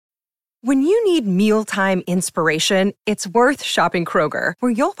When you need mealtime inspiration, it's worth shopping Kroger,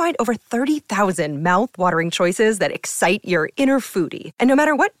 where you'll find over 30,000 mouth-watering choices that excite your inner foodie. And no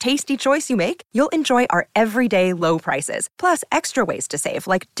matter what tasty choice you make, you'll enjoy our everyday low prices, plus extra ways to save,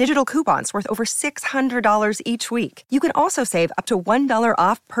 like digital coupons worth over $600 each week. You can also save up to $1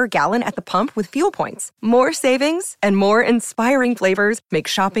 off per gallon at the pump with fuel points. More savings and more inspiring flavors make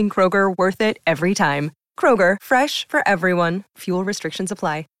shopping Kroger worth it every time. Kroger, fresh for everyone. Fuel restrictions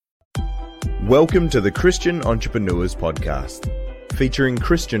apply. Welcome to the Christian Entrepreneurs Podcast, featuring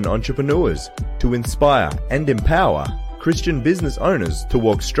Christian entrepreneurs to inspire and empower Christian business owners to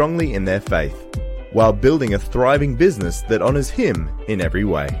walk strongly in their faith, while building a thriving business that honors Him in every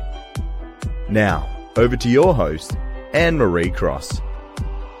way. Now, over to your host, Anne-Marie Cross.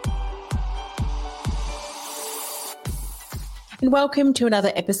 And welcome to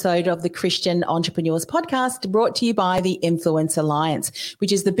another episode of the Christian Entrepreneurs Podcast, brought to you by the Influence Alliance,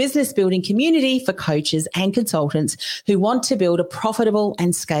 which is the business building community for coaches and consultants who want to build a profitable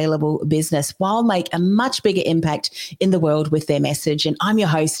and scalable business while make a much bigger impact in the world with their message. And I'm your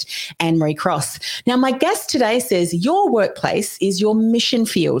host, Anne-Marie Cross. Now, my guest today says your workplace is your mission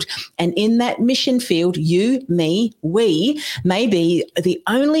field. And in that mission field, you, me, we may be the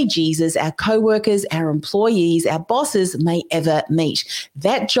only Jesus our co-workers, our employees, our bosses may ever meet.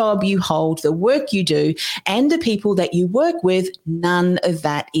 That job you hold, the work you do, and the people that you work with, none of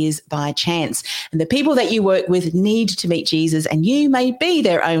that is by chance. And the people that you work with need to meet Jesus, and you may be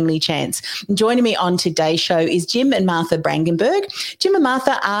their only chance. And joining me on today's show is Jim and Martha Brangenberg. Jim and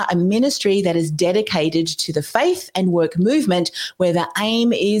Martha are a ministry that is dedicated to the faith and work movement, where the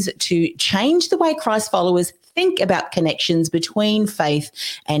aim is to change the way Christ followers think about connections between faith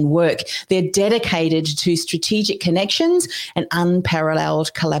and work. They're dedicated to strategic connections and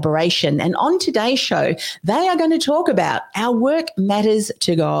unparalleled collaboration. And on today's show, they are going to talk about our work matters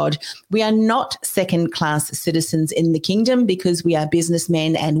to God. We are not second-class citizens in the kingdom because we are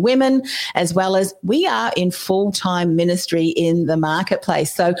businessmen and women, as well as we are in full-time ministry in the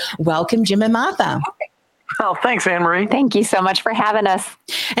marketplace. So welcome, Jim and Martha. Oh, thanks, Anne-Marie. Thank you so much for having us.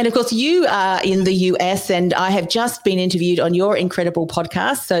 And of course, you are in the US, and I have just been interviewed on your incredible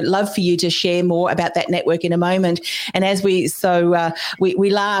podcast. So love for you to share more about that network in a moment. And as we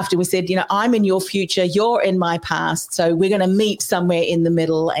laughed and we said, I'm in your future, you're in my past. So we're going to meet somewhere in the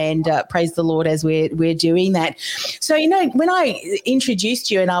middle, and praise the Lord as we're doing that. So, when I introduced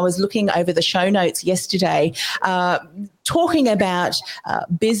you and I was looking over the show notes yesterday, talking about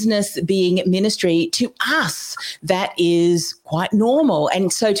business being ministry, to us, that is quite normal.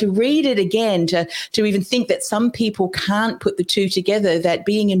 And so to read it again, to even think that some people can't put the two together, that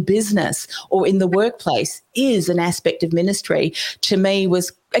being in business or in the workplace is an aspect of ministry, to me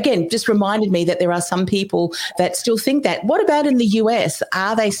was, again, just reminded me that there are some people that still think that. What about in the US?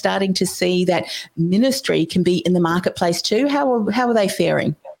 Are they starting to see that ministry can be in the marketplace too? How are they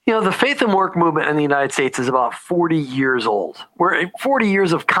faring? The faith and work movement in the United States is about 40 years old. We're 40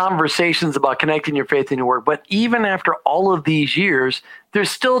 years of conversations about connecting your faith and your work. But even after all of these years,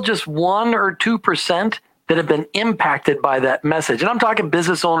 there's still just 1 or 2% that have been impacted by that message. And I'm talking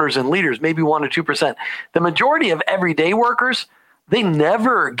business owners and leaders, maybe 1 or 2%. The majority of everyday workers, they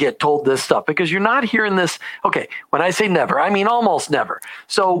never get told this stuff, because you're not hearing this. Okay, when I say never, I mean almost never.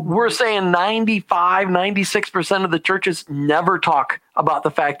 So we're saying 95, 96% of the churches never talk about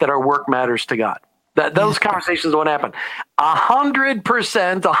the fact that our work matters to God. That those conversations don't happen. 100%,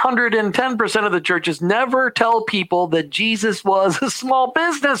 110% of the churches never tell people that Jesus was a small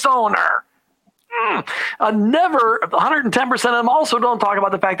business owner. Never, 110% of them also don't talk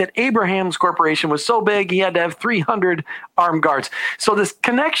about the fact that Abraham's corporation was so big he had to have 300 armed guards. So this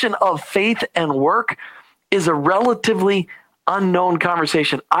connection of faith and work is a relatively unknown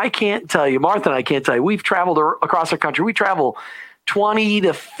conversation. I can't tell you, Martha and I can't tell you, we've traveled across our country. We travel 20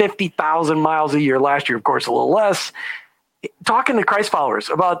 to 50,000 miles a year. Last year, of course, a little less. Talking to Christ followers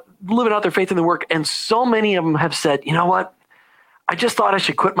about living out their faith in the work. And so many of them have said, you know what? I just thought I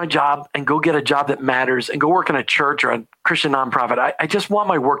should quit my job and go get a job that matters and go work in a church or a Christian nonprofit. I just want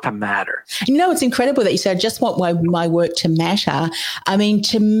my work to matter. It's incredible that you said, I just want my work to matter. I mean,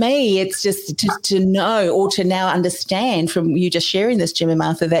 to me, it's just to know, or to now understand from you just sharing this, Jim and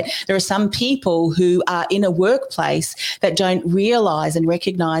Martha, that there are some people who are in a workplace that don't realize and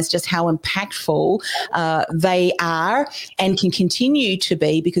recognize just how impactful they are and can continue to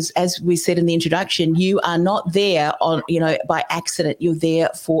be, because as we said in the introduction, you are not there by accident. You're there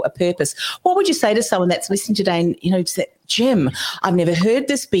for a purpose. What would you say to someone that's listening today and, say, Jim, I've never heard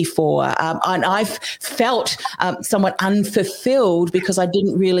this before, and I've felt somewhat unfulfilled because I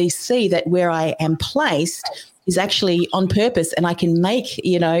didn't really see that where I am placed is actually on purpose and I can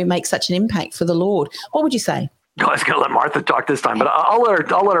make such an impact for the Lord? What would you say? I was going to let Martha talk this time, but I'll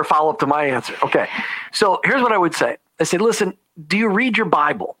let her follow up to my answer. Okay. So here's what I would say. I said, listen, do you read your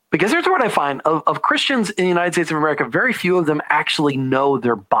Bible? Because here's what I find of Christians in the United States of America, very few of them actually know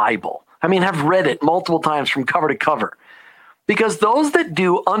their Bible. I mean, have read it multiple times from cover to cover. Because those that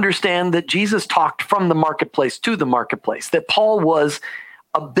do understand that Jesus talked from the marketplace to the marketplace, that Paul was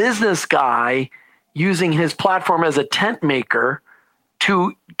a business guy using his platform as a tent maker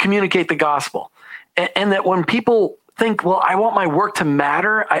to communicate the gospel. And that when people think, well, I want my work to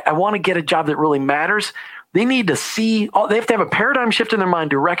matter, I want to get a job that really matters, they need to see, they have to have a paradigm shift in their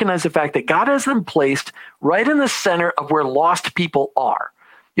mind to recognize the fact that God has them placed right in the center of where lost people are.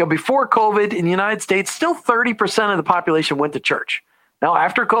 Before COVID in the United States, still 30% of the population went to church. Now,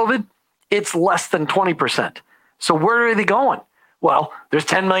 after COVID, it's less than 20%. So where are they going? Well, there's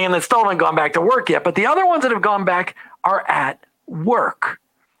 10 million that still haven't gone back to work yet, but the other ones that have gone back are at work,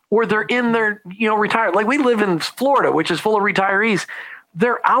 or they're in their, retired. Like we live in Florida, which is full of retirees.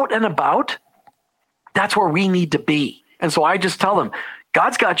 They're out and about. That's where we need to be. And so I just tell them,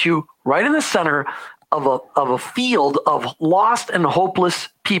 God's got you right in the center of a field of lost and hopeless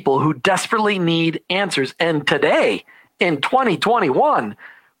people who desperately need answers. And today, in 2021,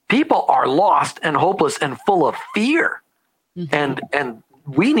 people are lost and hopeless and full of fear. Mm-hmm. And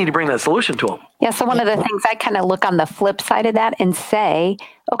we need to bring that solution to them. Yeah, so one of the things I kind of look on the flip side of that and say,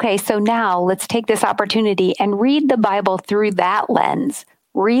 okay, so now let's take this opportunity and read the Bible through that lens.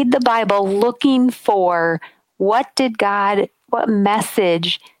 Read the Bible looking for what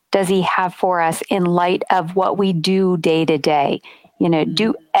message does he have for us in light of what we do day to day?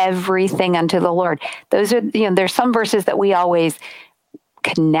 Do everything unto the Lord. Those are, there's some verses that we always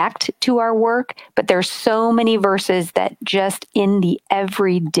connect to our work, but there's so many verses that just in the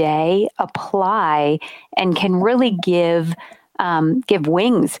everyday apply and can really give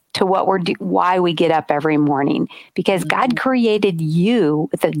wings to what why we get up every morning, because God created you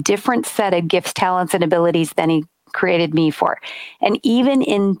with a different set of gifts, talents, and abilities than he created me for. And even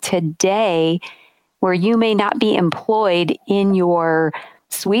in today, where you may not be employed in your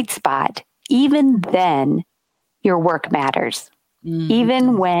sweet spot, even then your work matters. Mm-hmm.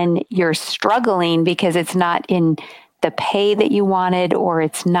 Even when you're struggling because it's not in the pay that you wanted, or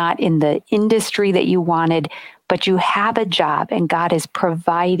it's not in the industry that you wanted, but you have a job and God is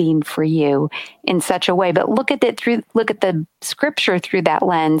providing for you in such a way. But look at the scripture through that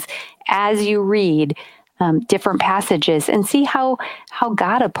lens as you read different passages and see how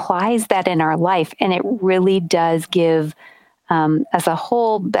God applies that in our life. And it really does give us a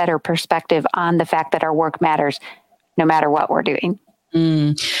whole better perspective on the fact that our work matters no matter what we're doing.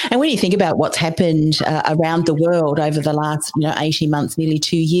 And when you think about what's happened around the world over the last 18 months, nearly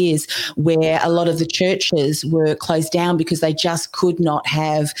 2 years, where a lot of the churches were closed down because they just could not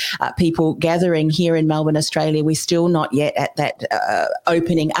have people gathering here in Melbourne, Australia, we're still not yet at that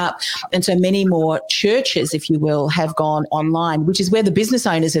opening up. And so many more churches, if you will, have gone online, which is where the business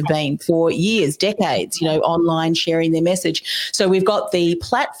owners have been for years, decades, online sharing their message. So we've got the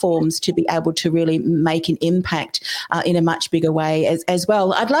platforms to be able to really make an impact in a much bigger way as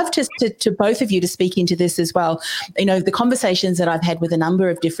well. I'd love to both of you to speak into this as well. The conversations that I've had with a number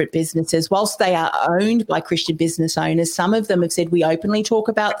of different businesses, whilst they are owned by Christian business owners, some of them have said we openly talk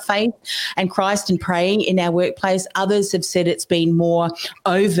about faith and Christ and praying in our workplace. Others have said it's been more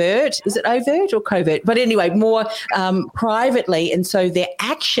overt. Is it overt or covert? But anyway, more privately. And so their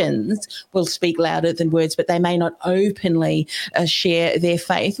actions will speak louder than words, but they may not openly share their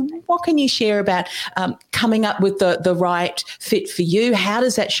faith. What can you share about coming up with the right fit for you? How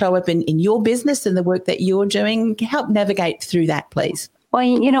does that show up in your business and the work that you're doing? Help navigate through that, please.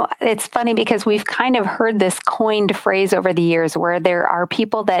 Well, it's funny because we've kind of heard this coined phrase over the years where there are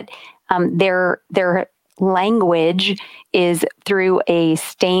people that their language is through a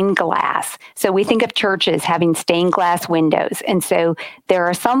stained glass. So we think of churches having stained glass windows. And so there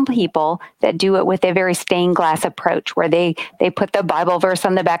are some people that do it with a very stained glass approach where they put the Bible verse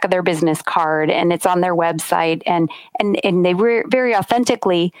on the back of their business card and it's on their website and they very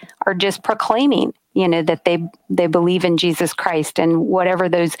authentically are just proclaiming, that they believe in Jesus Christ and whatever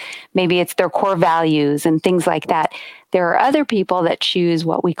those, maybe it's their core values and things like that. There are other people that choose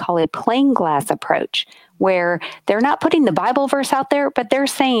what we call a plain glass approach, where they're not putting the Bible verse out there, but they're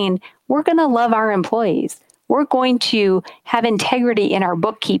saying, we're going to love our employees. We're going to have integrity in our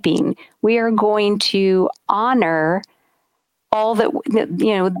bookkeeping. We are going to honor all that,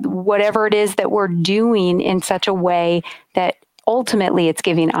 whatever it is that we're doing in such a way that ultimately it's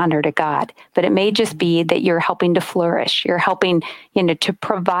giving honor to God, but it may just be that you're helping to flourish. You're helping, to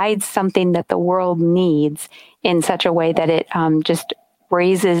provide something that the world needs in such a way that it just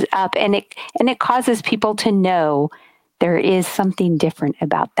raises up and it causes people to know there is something different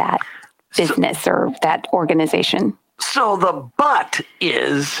about that business or that organization. So the but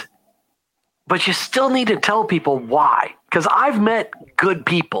is, but you still need to tell people why. Because I've met good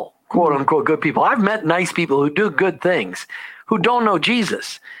people, quote unquote good people. I've met nice people who do good things, who don't know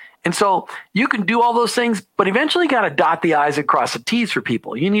Jesus. And so you can do all those things, but eventually you got to dot the I's and cross the T's for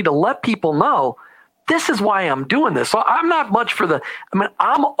people. You need to let people know this is why I'm doing this. So I'm not much for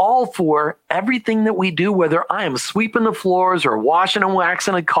I'm all for everything that we do, whether I am sweeping the floors or washing and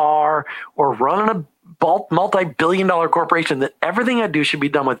waxing a car or running a multi-billion-dollar corporation, that everything I do should be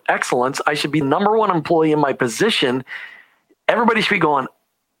done with excellence. I should be number one employee in my position. Everybody should be going,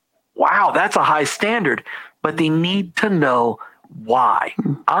 wow, that's a high standard, but they need to know why.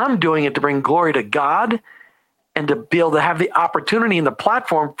 I'm doing it to bring glory to God and to be able to have the opportunity and the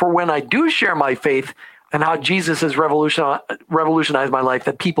platform for when I do share my faith and how Jesus has revolutionized my life,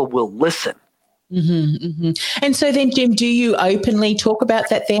 that people will listen. Mm-hmm, mm-hmm. And so then, Jim, do you openly talk about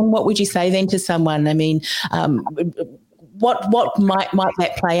that then? What would you say then to someone? I mean, what might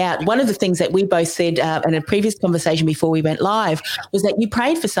that play out? One of the things that we both said in a previous conversation before we went live was that you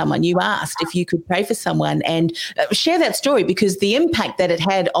prayed for someone. You asked if you could pray for someone and share that story, because the impact that it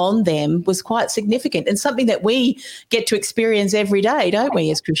had on them was quite significant and something that we get to experience every day, don't we,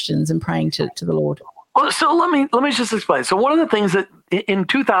 as Christians, and praying to the Lord. Well, so let me just explain. So one of the things that in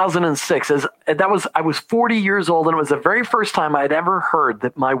 2006 I was 40 years old, and it was the very first time I'd ever heard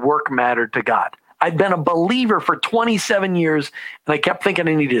that my work mattered to God. I'd been a believer for 27 years, and I kept thinking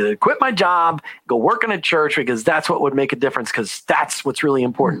I needed to quit my job, go work in a church, because that's what would make a difference, because that's what's really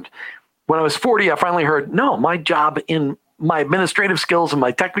important. When I was 40, I finally heard, no, my job in my administrative skills and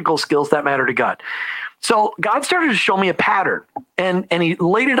my technical skills, that matter to God. So God started to show me a pattern, and he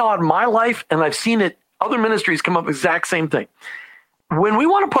laid it on my life, and I've seen it. Other ministries come up with the exact same thing. When we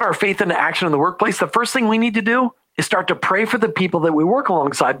want to put our faith into action in the workplace, the first thing we need to do is start to pray for the people that we work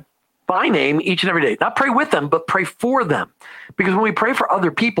alongside by name each and every day. Not pray with them, but pray for them. Because when we pray for other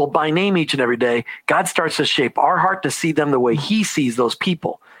people by name each and every day, God starts to shape our heart to see them the way he sees those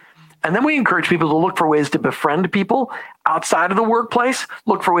people. And then we encourage people to look for ways to befriend people outside of the workplace,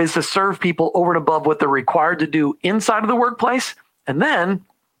 look for ways to serve people over and above what they're required to do inside of the workplace, and then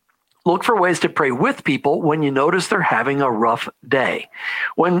look for ways to pray with people when you notice they're having a rough day.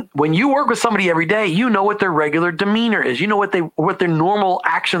 When you work with somebody every day, you know what their regular demeanor is. You know what their normal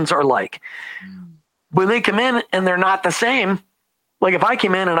actions are like. When they come in and they're not the same, like if I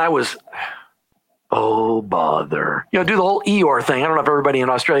came in and I was, oh, bother, do the whole Eeyore thing. I don't know if everybody in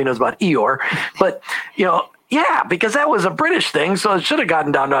Australia knows about Eeyore, but, yeah, because that was a British thing, so it should have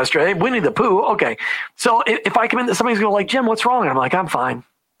gotten down to Australia. Winnie the Pooh, okay. So if I come in, somebody's going to like, Jim, what's wrong? And I'm like, I'm fine.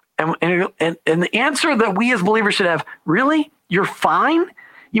 And the answer that we as believers should have, really? You're fine?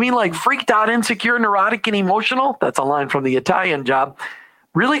 You mean like freaked out, insecure, neurotic, and emotional? That's a line from the Italian Job.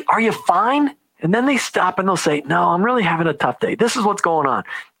 Really? Are you fine? And then they stop and they'll say, no, I'm really having a tough day. This is what's going on.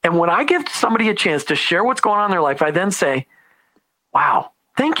 And when I give somebody a chance to share what's going on in their life, I then say, wow,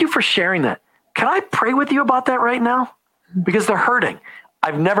 thank you for sharing that. Can I pray with you about that right now? Because they're hurting.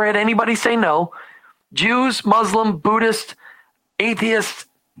 I've never had anybody say no. Jews, Muslim, Buddhist, atheists,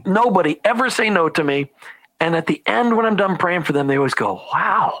 nobody ever say no to me. And at the end, when I'm done praying for them, they always go,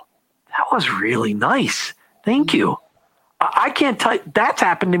 wow, that was really nice. Thank you. I can't tell you, that's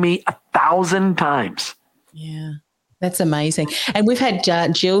happened to me 1,000 times. Yeah. That's amazing. And we've had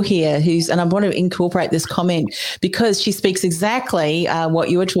Jill here and I want to incorporate this comment because she speaks exactly what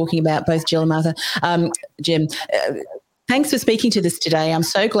you were talking about, both Jill and Martha. Jim, thanks for speaking to this today. I'm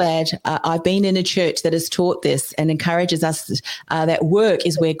so glad I've been in a church that has taught this and encourages us that work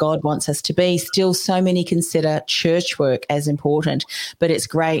is where God wants us to be. Still, so many consider church work as important, but it's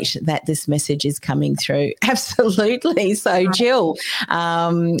great that this message is coming through. Absolutely. So, Jill,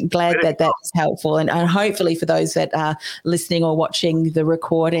 glad that is helpful. And hopefully for those that are listening or watching the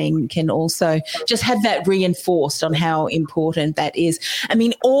recording can also just have that reinforced on how important that is. I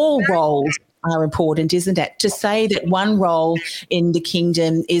mean, all roles are important, isn't it? To say that one role in the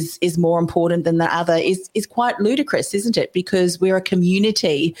kingdom is more important than the other is quite ludicrous, isn't it? Because we're a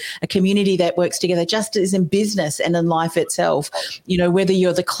community that works together, just as in business and in life itself. Whether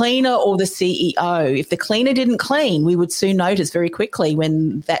you're the cleaner or the CEO, if the cleaner didn't clean, we would soon notice very quickly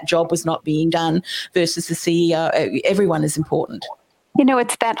when that job was not being done versus the CEO. Everyone is important.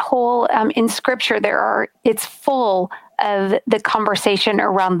 It's that whole, in scripture, it's full of the conversation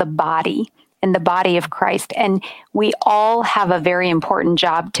around the body in the body of Christ. And we all have a very important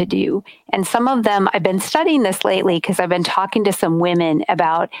job to do. And some of them, I've been studying this lately because I've been talking to some women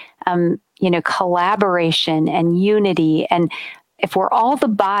about, collaboration and unity. And if we're all the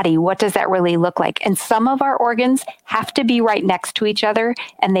body, what does that really look like? And some of our organs have to be right next to each other,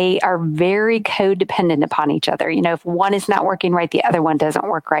 and they are very codependent upon each other. If one is not working right, the other one doesn't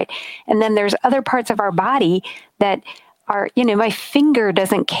work right. And then there's other parts of our body that are, my finger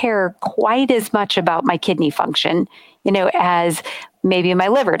doesn't care quite as much about my kidney function, as maybe my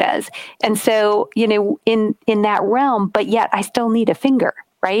liver does. And so, in that realm, but yet I still need a finger,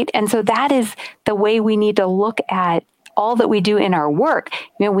 right? And so that is the way we need to look at all that we do in our work.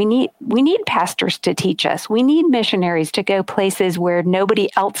 We need pastors to teach us. We need missionaries to go places where nobody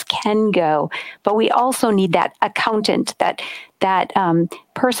else can go. But we also need that accountant, that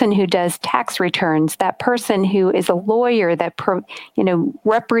person who does tax returns, that person who is a lawyer that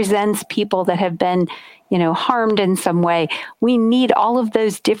represents people that have been harmed in some way. We need all of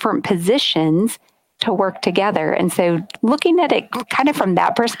those different positions to work together. And so looking at it kind of from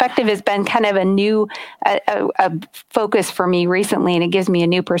that perspective has been kind of a new a focus for me recently. And it gives me a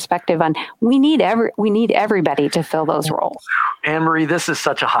new perspective on we need everybody to fill those roles. Anne-Marie, this is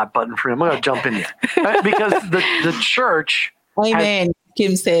such a hot button for you. I'm going to jump in here because the church. Amen.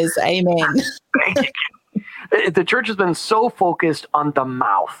 Kim says, amen. The church has been so focused on the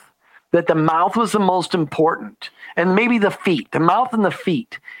mouth, that the mouth was the most important, and maybe the feet, the mouth and the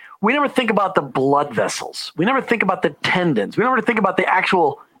feet. We never think about the blood vessels. We never think about the tendons. We never think about the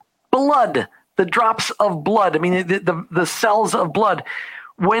actual blood, the drops of blood. I mean, the cells of blood.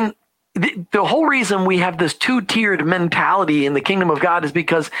 When the whole reason we have this two-tiered mentality in the kingdom of God is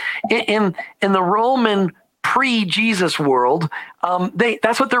because in the Roman pre-Jesus world,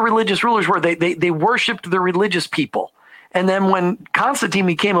 that's what their religious rulers were. They worshipped the religious people. And then when Constantine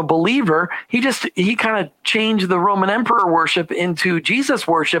became a believer, he kind of changed the Roman emperor worship into Jesus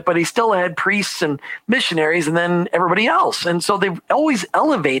worship, but he still had priests and missionaries and then everybody else. And so they've always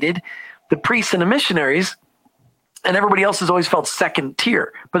elevated the priests and the missionaries, and everybody else has always felt second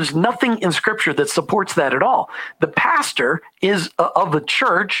tier. But there's nothing in Scripture that supports that at all. The pastor of the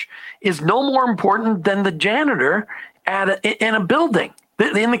church is no more important than the janitor in a building.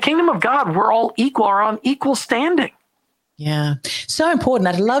 In the kingdom of God, we're all equal, are on equal standing. Yeah, so important.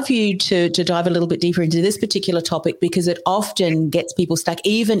 I'd love you to dive a little bit deeper into this particular topic because it often gets people stuck,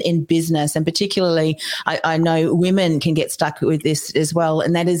 even in business. And particularly, I know women can get stuck with this as well,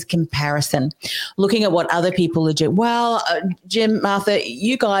 and that is comparison. Looking at what other people are doing. Well, Jim, Martha,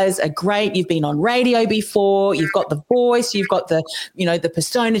 you guys are great. You've been on radio before. You've got the voice. You've got the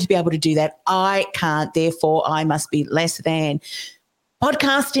persona to be able to do that. I can't, therefore I must be less than.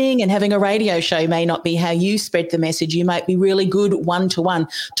 Podcasting and having a radio show may not be how you spread the message. You might be really good one-to-one.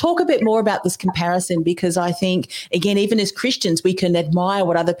 Talk a bit more about this comparison, because I think, again, even as Christians, we can admire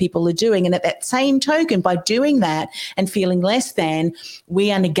what other people are doing. And at that same token, by doing that and feeling less than,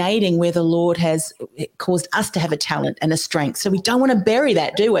 we are negating where the Lord has caused us to have a talent and a strength. So we don't want to bury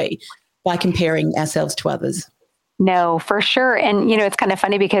that, do we, by comparing ourselves to others? No, for sure. And, it's kind of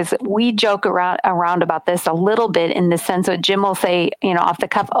funny because we joke around about this a little bit in the sense that Jim will say, off the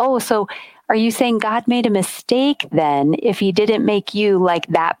cuff, oh, so are you saying God made a mistake then if he didn't make you like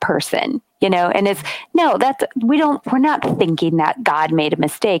that person? And it's, no, we're not thinking that God made a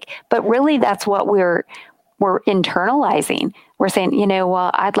mistake, but really that's what we're internalizing. We're saying, well,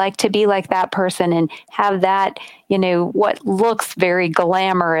 I'd like to be like that person and have that, what looks very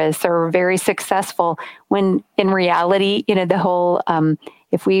glamorous or very successful, when in reality, the whole,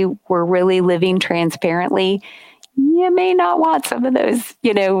 if we were really living transparently, you may not want some of those,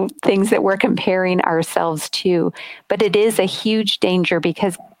 things that we're comparing ourselves to. But it is a huge danger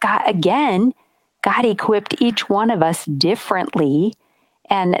because God equipped each one of us differently.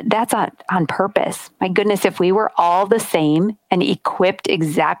 And that's on purpose. My goodness, if we were all the same and equipped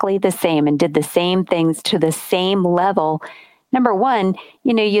exactly the same and did the same things to the same level, number one,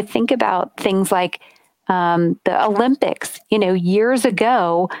 you think about things like the Olympics, years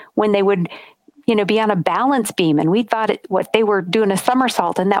ago when they would, be on a balance beam, and we thought what they were doing a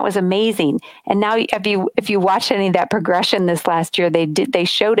somersault, and that was amazing. And now, if you watched any of that progression this last year, they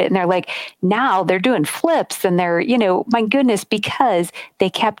showed it, and they're like, now they're doing flips, and they're, my goodness, because they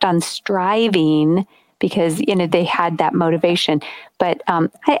kept on striving, because they had that motivation. But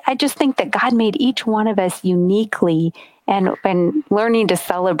I just think that God made each one of us uniquely, and learning to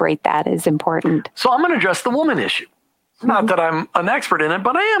celebrate that is important. So I'm going to address the woman issue. Not that I'm an expert in it,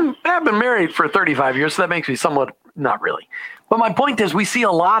 but I have been married for 35 years, so that makes me somewhat, not really. But my point is, we see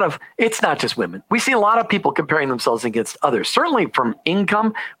a lot of, it's not just women. We see a lot of people comparing themselves against others, certainly from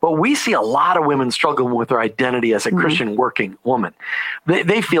income, but we see a lot of women struggling with their identity as a Christian working woman.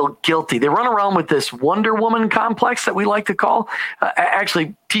 They feel guilty. They run around with this Wonder Woman complex that we like to call.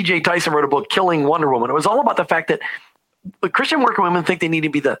 Actually, T.J. Tyson wrote a book, Killing Wonder Woman. It was all about the fact that the Christian working women think they need to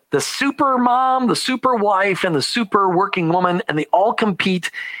be the super mom, the super wife, and the super working woman, and they all compete,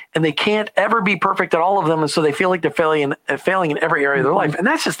 and they can't ever be perfect at all of them, and so they feel like they're failing in every area of their life, and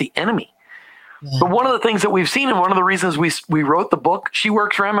that's just the enemy. Yeah. But one of the things that we've seen, and one of the reasons we wrote the book, She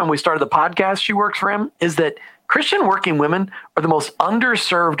Works for Him, and we started the podcast, She Works for Him, is that Christian working women are the most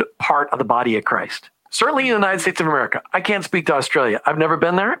underserved part of the body of Christ. Certainly in the United States of America. I can't speak to Australia. I've never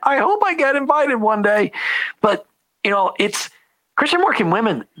been there. I hope I get invited one day, but it's Christian working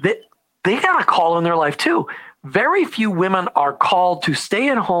women that they got a call in their life too. Very few women are called to stay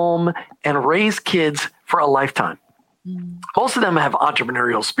at home and raise kids for a lifetime. Most of them have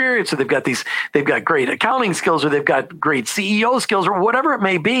entrepreneurial spirits, or they've got great accounting skills, or they've got great CEO skills, or whatever it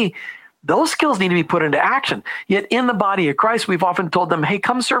may be. Those skills need to be put into action. Yet in the body of Christ, we've often told them, hey,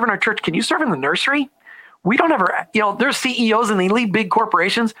 come serve in our church. Can you serve in the nursery? We don't ever, there's CEOs and they lead big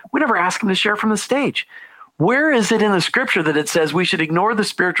corporations. We never ask them to share from the stage. Where is it in the scripture that it says we should ignore the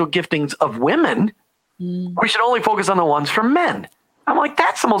spiritual giftings of women? We should only focus on the ones from men. I'm like,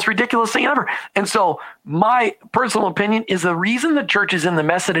 that's the most ridiculous thing ever. And so my personal opinion is the reason the church is in the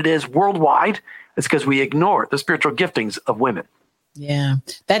mess that it is worldwide is because we ignore the spiritual giftings of women. Yeah,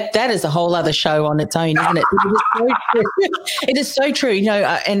 that is a whole other show on its own, isn't it? It is so true. It is so true.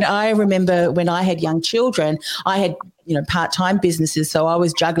 And I remember when I had young children, I had part-time businesses, so I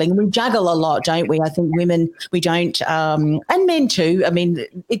was juggling. We juggle a lot, don't we? I think women, we don't, and men too. I mean,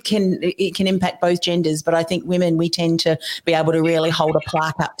 it can impact both genders, but I think women, we tend to be able to really hold a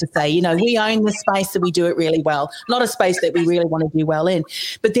plaque up to say, we own the space, that we do it really well, not a space that we really want to do well in.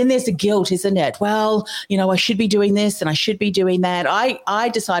 But then there's the guilt, isn't it? Well, I should be doing this and I should be doing that. I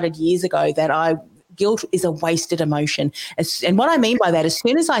decided years ago that guilt is a wasted emotion. And what I mean by that, as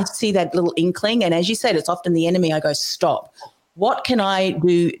soon as I see that little inkling, and as you said, it's often the enemy, I go, stop. What can I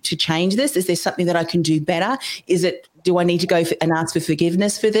do to change this? Is there something that I can do better? Do I need to go and ask for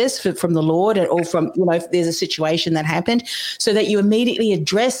forgiveness for this from the Lord, or from, if there's a situation that happened, so that you immediately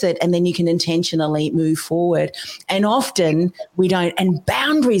address it and then you can intentionally move forward. And often we don't. And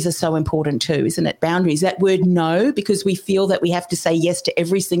boundaries are so important too, isn't it? Boundaries, that word no, because we feel that we have to say yes to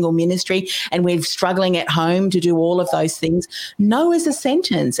every single ministry and we're struggling at home to do all of those things. No is a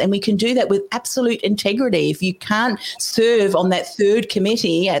sentence, and we can do that with absolute integrity. If you can't serve on that third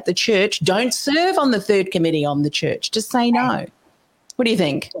committee at the church, don't serve on the third committee on the church. Just say no. What do you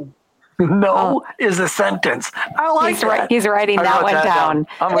think? No is a sentence. I like that. He's writing that one down.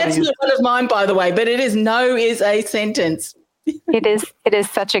 That's not one of mine, by the way, but it is no is a sentence. It is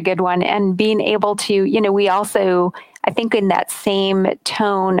such a good one. And being able to, we also, I think in that same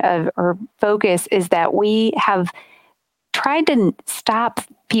tone of or focus is that we have tried to stop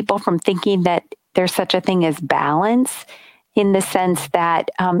people from thinking that there's such a thing as balance, in the sense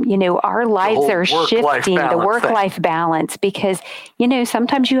that, our lives are shifting, the work-life balance, because,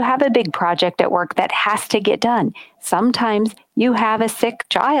 sometimes you have a big project at work that has to get done. Sometimes you have a sick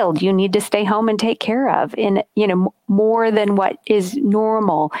child you need to stay home and take care of in, more than what is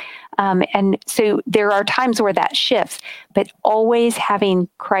normal. And so there are times where that shifts, but always having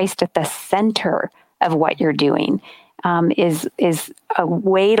Christ at the center of what you're doing is a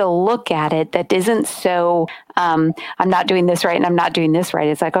way to look at it that isn't so, I'm not doing this right and I'm not doing this right.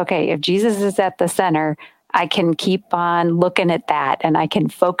 It's like, okay, if Jesus is at the center, I can keep on looking at that and I can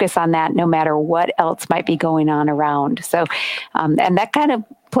focus on that no matter what else might be going on around. So, and that kind of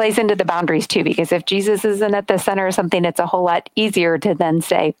plays into the boundaries too, because if Jesus isn't at the center of something, it's a whole lot easier to then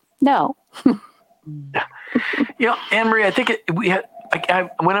say no. Anne Marie, I think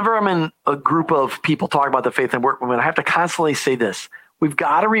whenever I'm in a group of people talking about the faith and work movement, I have to constantly say this. We've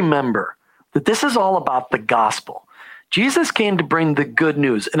got to remember that this is all about the gospel. Jesus came to bring the good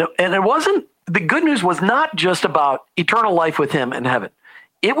news. And it wasn't, the good news was not just about eternal life with him in heaven.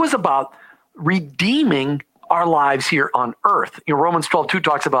 It was about redeeming our lives here on earth. Romans 12:2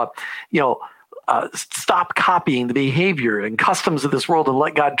 talks about, stop copying the behavior and customs of this world and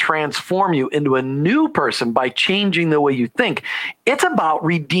let God transform you into a new person by changing the way you think. It's about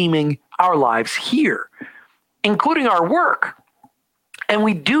redeeming our lives here, including our work. And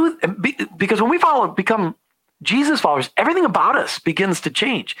we do, because when we become Jesus followers, everything about us begins to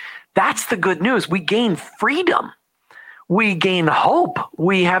change. That's the good news. We gain freedom. we gain hope.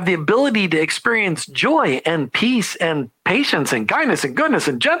 We have the ability to experience joy and peace and patience and kindness and goodness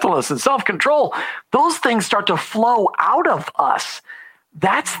and gentleness and self-control. Those things start to flow out of us.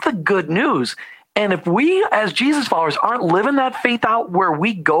 That's the good news. And if we, as Jesus followers, aren't living that faith out where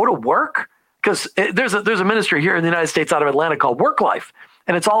we go to work, because there's a ministry here in the United States out of Atlanta called Work Life.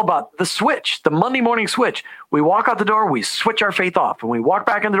 And it's all about the switch, the Monday morning switch. We walk out the door, we switch our faith off. And we walk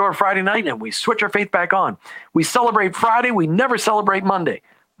back in the door Friday night and we switch our faith back on. We celebrate Friday, we never celebrate Monday.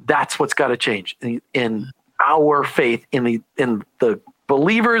 That's what's got to change in our faith, in the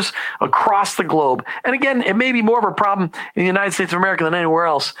believers across the globe. And again, it may be more of a problem in the United States of America than anywhere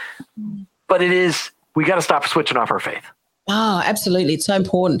else, but we got to stop switching off our faith. Oh, absolutely. It's so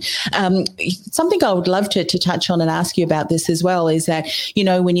important. Something I would love to touch on and ask you about this as well is that,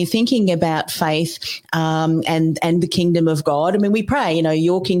 when you're thinking about faith and the kingdom of God, I mean, we pray,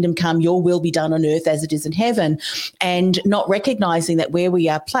 your kingdom come, your will be done on earth as it is in heaven, and not recognizing that where we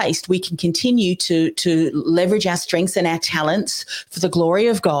are placed, we can continue to leverage our strengths and our talents for the glory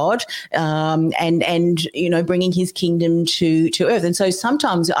of God and bringing his kingdom to earth. And so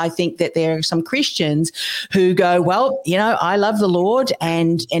sometimes I think that there are some Christians who go, well, I love the Lord,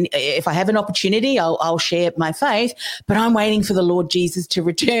 and if I have an opportunity, I'll share my faith, but I'm waiting for the Lord Jesus to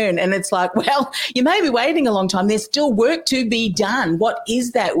return. And it's like, well, you may be waiting a long time. There's still work to be done. What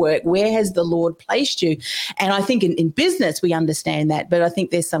is that work? Where has the Lord placed you? And I think in business, we understand that, but I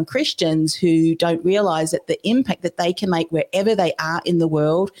think there's some Christians who don't realize that the impact that they can make wherever they are in the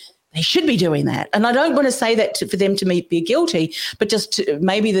world, they should be doing that. And I don't want to say that for them to be guilty, but just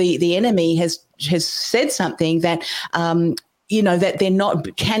maybe the enemy has said something that, that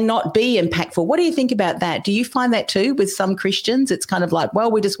they're cannot be impactful. What do you think about that? Do you find that too with some Christians? It's kind of like,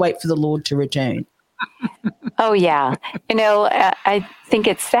 well, we just wait for the Lord to return. Oh, yeah. I think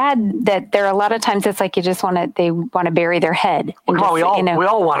it's sad that there are a lot of times it's like they want to bury their head. We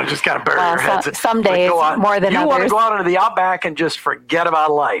all want to just kind of bury our heads. Some days more than others. You want to go out into the outback and just forget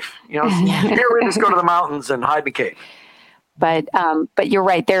about life. Here we just go to the mountains and hide in the cave. But you're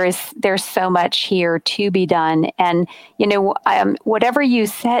right. There's so much here to be done. And, whatever you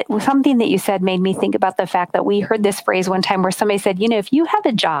said, something that you said made me think about the fact that we heard this phrase one time where somebody said, if you have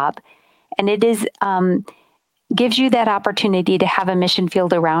a job and it is gives you that opportunity to have a mission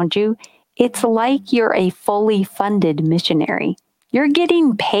field around you, it's like you're a fully funded missionary. You're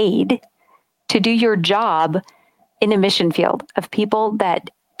getting paid to do your job in a mission field of people that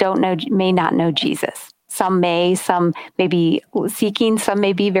may not know Jesus. Some may be seeking, some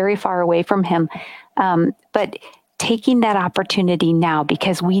may be very far away from him. But taking that opportunity now,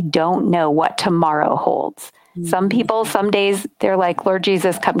 because we don't know what tomorrow holds. Mm-hmm. Some people, some days, they're like, Lord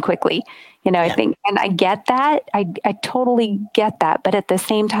Jesus, come quickly. I think, and I get that. I totally get that. But at the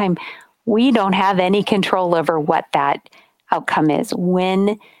same time, we don't have any control over what that outcome is.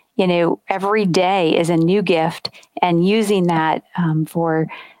 When, every day is a new gift, and using that for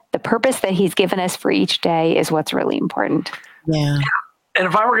the purpose that he's given us for each day is what's really important. Yeah. And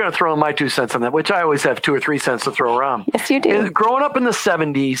if I were going to throw in my 2 cents on that, which I always have 2 or 3 cents to throw around. Yes, you do. Growing up in the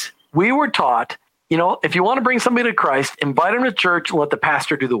 70s, we were taught, if you want to bring somebody to Christ, invite them to church and let the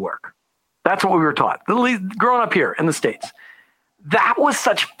pastor do the work. That's what we were taught, growing up here in the States. That was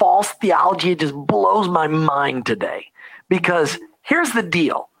such false theology. It just blows my mind today, because here's the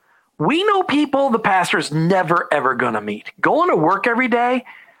deal. We know people the pastor's never, ever going to meet. Going to work every day,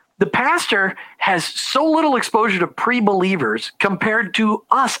 the pastor has so little exposure to pre-believers compared to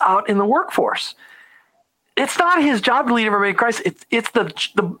us out in the workforce. It's not his job to lead everybody to Christ. It's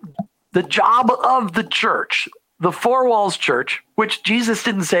the job of the church, the four walls church, which Jesus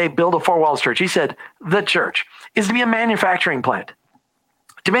didn't say build a four walls church. He said the church is to be a manufacturing plant,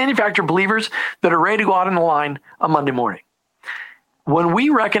 to manufacture believers that are ready to go out in the line on Monday morning. When we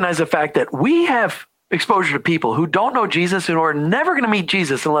recognize the fact that we have exposure to people who don't know Jesus and who are never going to meet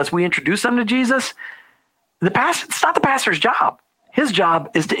Jesus unless we introduce them to Jesus, it's not the pastor's job. His job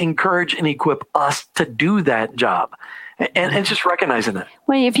is to encourage and equip us to do that job. And it's just recognizing that.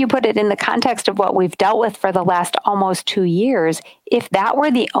 Well, if you put it in the context of what we've dealt with for the last almost 2 years, if that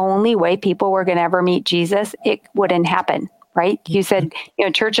were the only way people were going to ever meet Jesus, it wouldn't happen, right? You said,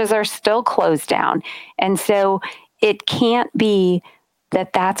 churches are still closed down. And so it can't be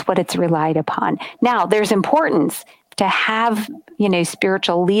that that's what it's relied upon. Now, there's importance to have,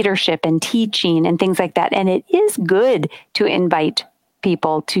 spiritual leadership and teaching and things like that. And it is good to invite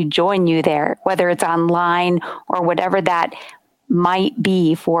people to join you there, whether it's online or whatever that might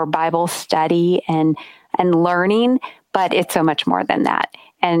be for Bible study and learning, but it's so much more than that.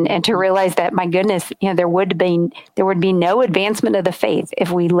 And to realize that, my goodness, there would be no advancement of the faith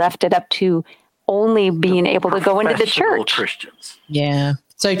if we left it up to only being able to go into the church. Christians. Yeah.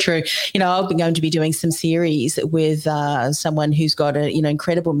 So true. I'm going to be doing some series with someone who's got a,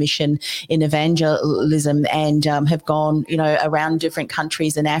 incredible mission in evangelism and have gone, around different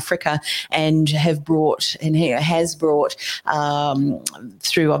countries in Africa and have brought and has brought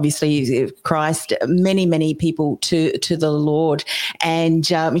through obviously Christ many, many people to the Lord. And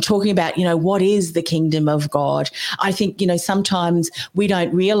talking about, what is the kingdom of God? I think, sometimes we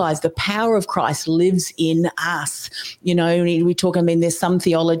don't realize the power of Christ lives in us. We talk, there's some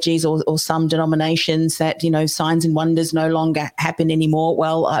theologies or some denominations that, signs and wonders no longer happen anymore.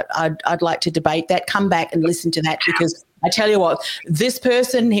 Well, I'd like to debate that. Come back and listen to that, because I tell you what, this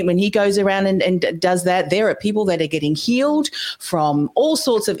person, when he goes around and does that, there are people that are getting healed from all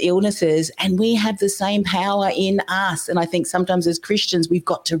sorts of illnesses, and we have the same power in us. And I think sometimes as Christians, we've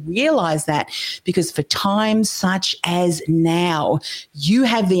got to realize that, because for times such as now, you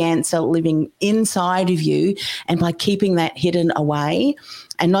have the answer living inside of you. And by keeping that hidden away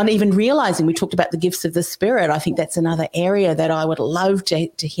and not even realizing, we talked about the gifts of the Spirit. I think that's another area that I would love to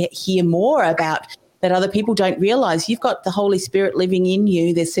hear more about, that other people don't realize. You've got the Holy Spirit living in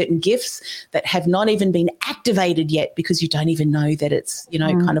you. There's certain gifts that have not even been activated yet because you don't even know that it's,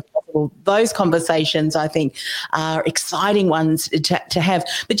 kind of possible. Those conversations, I think, are exciting ones to have.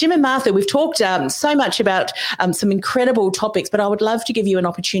 But Jim and Martha, we've talked so much about some incredible topics, but I would love to give you an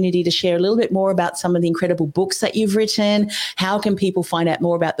opportunity to share a little bit more about some of the incredible books that you've written. How can people find out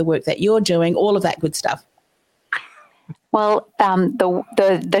more about the work that you're doing? All of that good stuff. Well,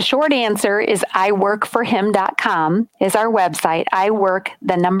 the short answer is iworkforhim.com is our website.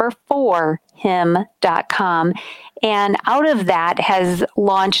 iwork4him.com. And out of that has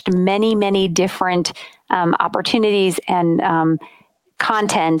launched many, many different opportunities and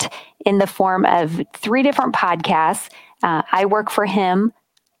content in the form of 3 different podcasts. I Work for Him,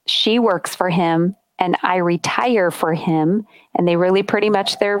 She Works for Him, and I Retire for Him. And they really pretty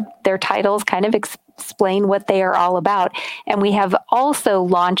much their titles kind of explain what they are all about. And we have also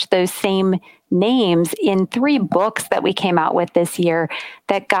launched those same names in 3 books that we came out with this year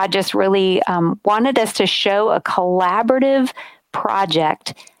that God just really wanted us to show a collaborative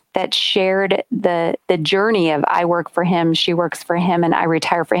project that shared the journey of I Work for Him, She Works for Him, and I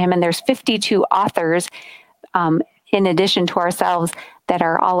Retire for Him. And there's 52 authors in addition to ourselves that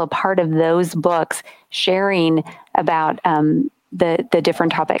are all a part of those books sharing about the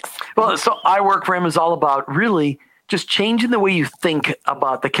different topics. Well, so I Work for Him is all about really just changing the way you think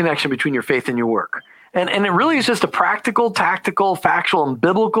about the connection between your faith and your work. And it really is just a practical, tactical, factual, and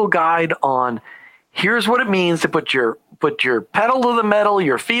biblical guide on here's what it means to put your pedal to the metal,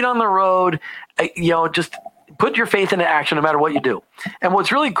 your feet on the road, just put your faith into action no matter what you do. And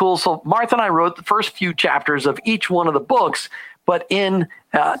what's really cool, so Martha and I wrote the first few chapters of each one of the books, but in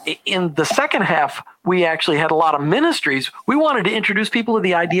the second half, we actually had a lot of ministries. We wanted to introduce people to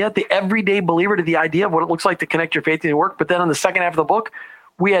the idea, the everyday believer, to the idea of what it looks like to connect your faith to your work. But then in the second half of the book,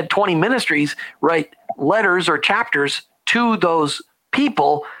 we had 20 ministries write letters or chapters to those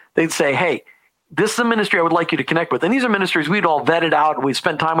people. They'd say, hey, this is a ministry I would like you to connect with. And these are ministries we'd all vetted out and we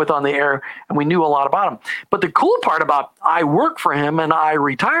spent time with on the air, and we knew a lot about them. But the cool part about I Work for Him and I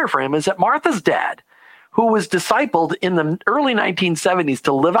Retire for Him is that Martha's dad, who was discipled in the early 1970s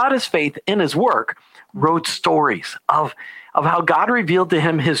to live out his faith in his work, wrote stories of how God revealed to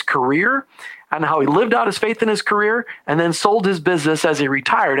him his career and how he lived out his faith in his career and then sold his business as he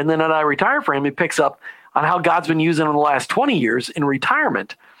retired. And then at I Retire for Him, he picks up on how God's been using him the last 20 years in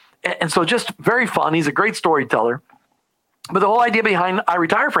retirement. And so just very fun. He's a great storyteller. But the whole idea behind I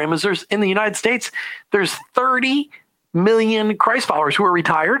Retire for Him is in the United States, there's 30 million Christ followers who are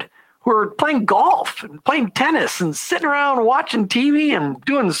retired, who are playing golf and playing tennis and sitting around watching TV and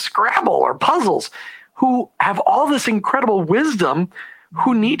doing Scrabble or puzzles, who have all this incredible wisdom,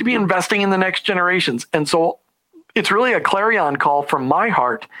 who need to be investing in the next generations. And so it's really a clarion call from my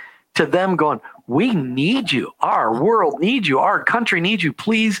heart to them going, we need you. Our world needs you. Our country needs you.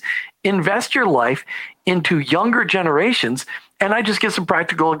 Please invest your life into younger generations. And I just give some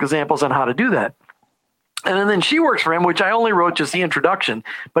practical examples on how to do that. And then She Works for Him, which I only wrote just the introduction,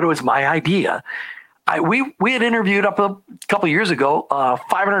 but it was my idea. We had interviewed up a couple of years ago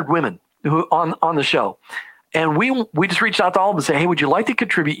 500 women who on the show. And we just reached out to all of them and said, hey, would you like to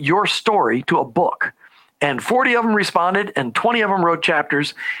contribute your story to a book? And 40 of them responded and 20 of them wrote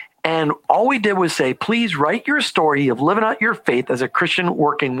chapters. And all we did was say, please write your story of living out your faith as a Christian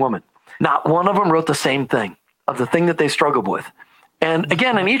working woman. Not one of them wrote the same thing of the thing that they struggled with. And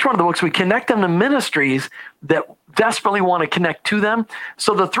again, in each one of the books, we connect them to ministries that desperately want to connect to them.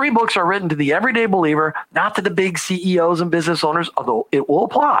 So the 3 books are written to the everyday believer, not to the big CEOs and business owners, although it will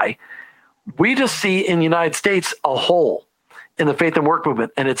apply. we just see in the United States a hole in the faith and work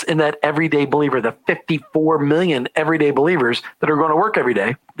movement. And it's in that everyday believer, the 54 million everyday believers that are going to work every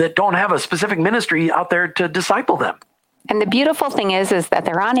day that don't have a specific ministry out there to disciple them. And the beautiful thing is that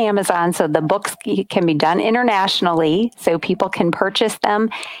they're on Amazon, so the books can be done internationally, so people can purchase them.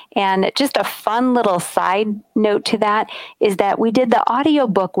 And just a fun little side note to that is that we did the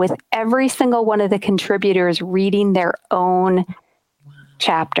audiobook with every single one of the contributors reading their own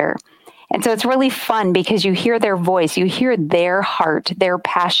chapter. And so it's really fun because you hear their voice, you hear their heart, their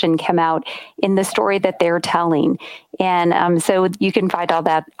passion come out in the story that they're telling. And so you can find all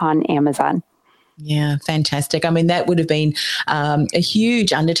that on Amazon. Yeah, fantastic. I mean, that would have been a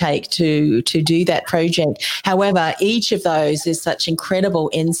huge undertake to do that project. However, each of those is such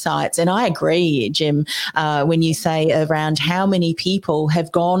incredible insights. And I agree, Jim, when you say around how many people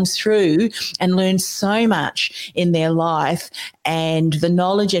have gone through and learned so much in their life, and the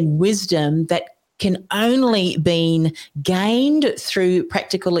knowledge and wisdom that can only been gained through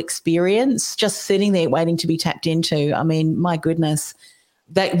practical experience, just sitting there waiting to be tapped into. I mean, my goodness.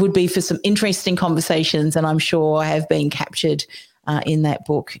 That would be for some interesting conversations, and I'm sure have been captured in that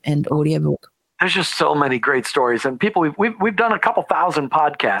book and audiobook. There's just so many great stories, and people we've done a couple thousand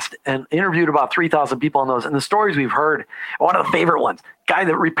podcasts and interviewed about 3,000 people on those. And the stories we've heard, one of the favorite ones, guy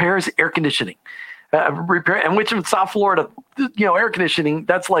that repairs air conditioning, and which in South Florida, air conditioning,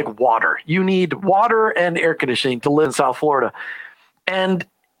 that's like water. You need water and air conditioning to live in South Florida, and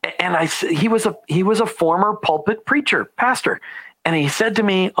he was a former pulpit pastor. And he said to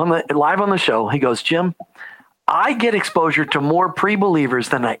me live on the show, he goes, Jim, I get exposure to more pre-believers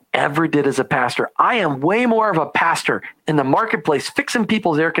than I ever did as a pastor. I am way more of a pastor in the marketplace fixing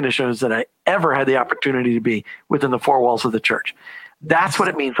people's air conditioners than I ever had the opportunity to be within the four walls of the church. That's what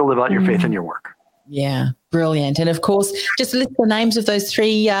it means to live out your faith in your work. Yeah, brilliant. And of course, just list the names of those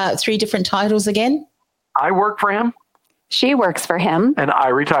three different titles again. I work for him. She works for him. And I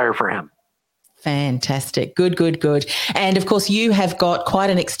retire for him. Fantastic. Good. And of course, you have got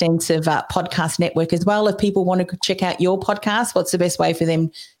quite an extensive podcast network as well. If people want to check out your podcast, what's the best way for them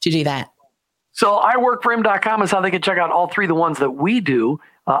to do that? So iworkforhim.com is how they can check out all three of the ones that we do.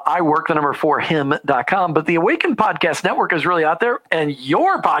 iwork4him.com. But the Awaken Podcast Network is really out there, and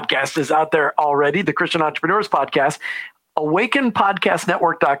your podcast is out there already, the Christian Entrepreneurs Podcast.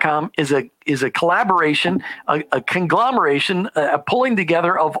 AwakenPodcastNetwork.com is a collaboration, a conglomeration, a pulling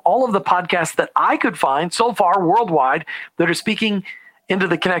together of all of the podcasts that I could find so far worldwide that are speaking into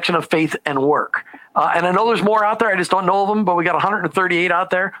the connection of faith and work. And I know there's more out there. I just don't know of them, but we got 138 out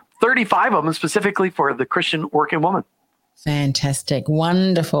there, 35 of them specifically for the Christian working woman. Fantastic.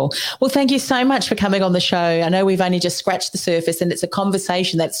 Wonderful. Well, thank you so much for coming on the show. I know we've only just scratched the surface, and it's a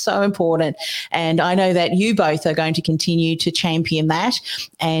conversation that's so important. And I know that you both are going to continue to champion that.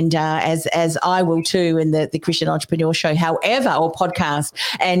 And as I will too in the Christian Entrepreneur Show, however, or podcast,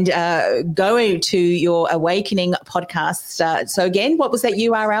 and going to your Awakening podcast. So again, what was that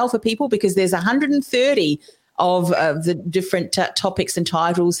URL for people? Because there's 130 of the different topics and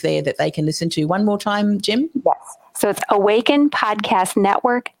titles there that they can listen to. One more time, Jim? Yes. So it's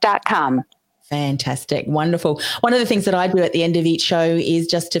awakenpodcastnetwork.com. Fantastic. Wonderful. One of the things that I do at the end of each show is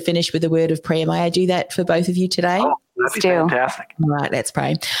just to finish with a word of prayer. May I do that for both of you today? Oh, that'd be fantastic. All right, let's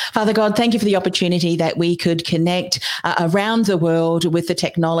pray. Father God, thank you for the opportunity that we could connect around the world with the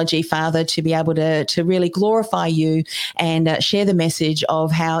technology, Father, to be able to really glorify you and share the message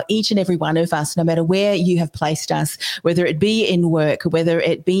of how each and every one of us, no matter where you have placed us, whether it be in work, whether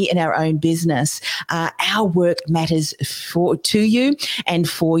it be in our own business, our work matters to you and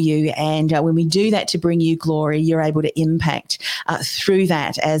for you. And when we do that to bring you glory, you're able to impact through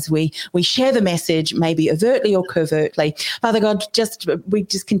that as we share the message, maybe overtly or covertly. Father God, we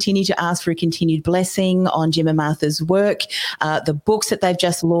just continue to ask for a continued blessing on Jim and Martha's work. The books that they've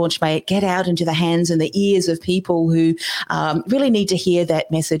just launched, may it get out into the hands and the ears of people who really need to hear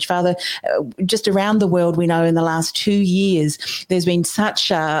that message. Father, just around the world, we know in the last 2 years, there's been such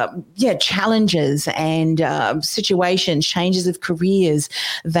challenges and situations, changes of careers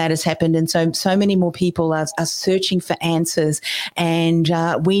that has happened. And so many more people are searching for answers. And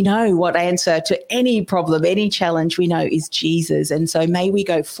we know what answer to any problem, any challenge we know is Jesus. And so may we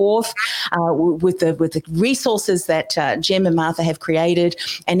go forth with the resources that Jim and Martha have created,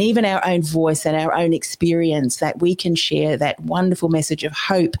 and even our own voice and our own experience, that we can share that wonderful message of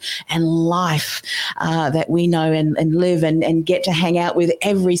hope and life that we know and live and get to hang out with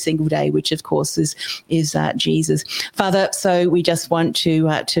every single day, which of course is Jesus. Father, so we just want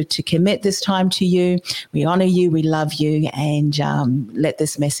to commit this time to you. We honor you, we love you, and let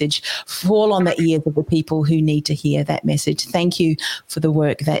this message fall on the ears of the people who need to hear that message. Thank you for the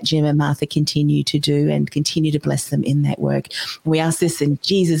work that Jim and Martha continue to do, and continue to bless them in that work. We ask this in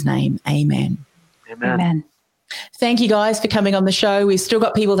Jesus' name. Amen. Amen. Thank you guys for coming on the show. We've still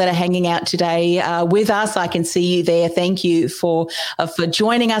got people that are hanging out today with us. I can see you there. Thank you for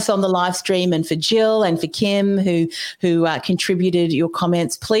joining us on the live stream, and for Jill and for Kim who contributed your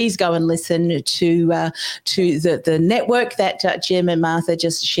comments. Please go and listen to the network that Jim and Martha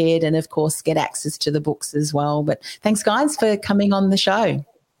just shared, and of course get access to the books as well. But thanks guys for coming on the show.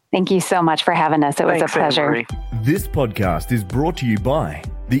 Thank you so much for having us. It was a pleasure. Anne-Marie. This podcast is brought to you by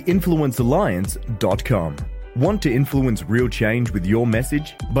theinfluencealliance.com. Want to influence real change with your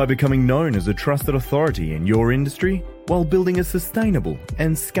message by becoming known as a trusted authority in your industry while building a sustainable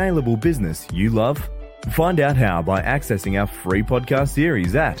and scalable business you love? Find out how by accessing our free podcast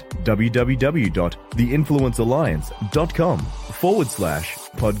series at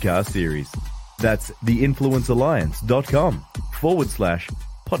www.theinfluencealliance.com/podcast series. That's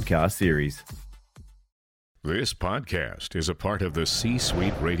theinfluencealliance.com/podcast series. This podcast is a part of the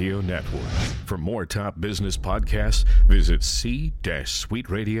C-Suite Radio Network. For more top business podcasts, visit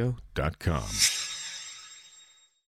c-suiteradio.com.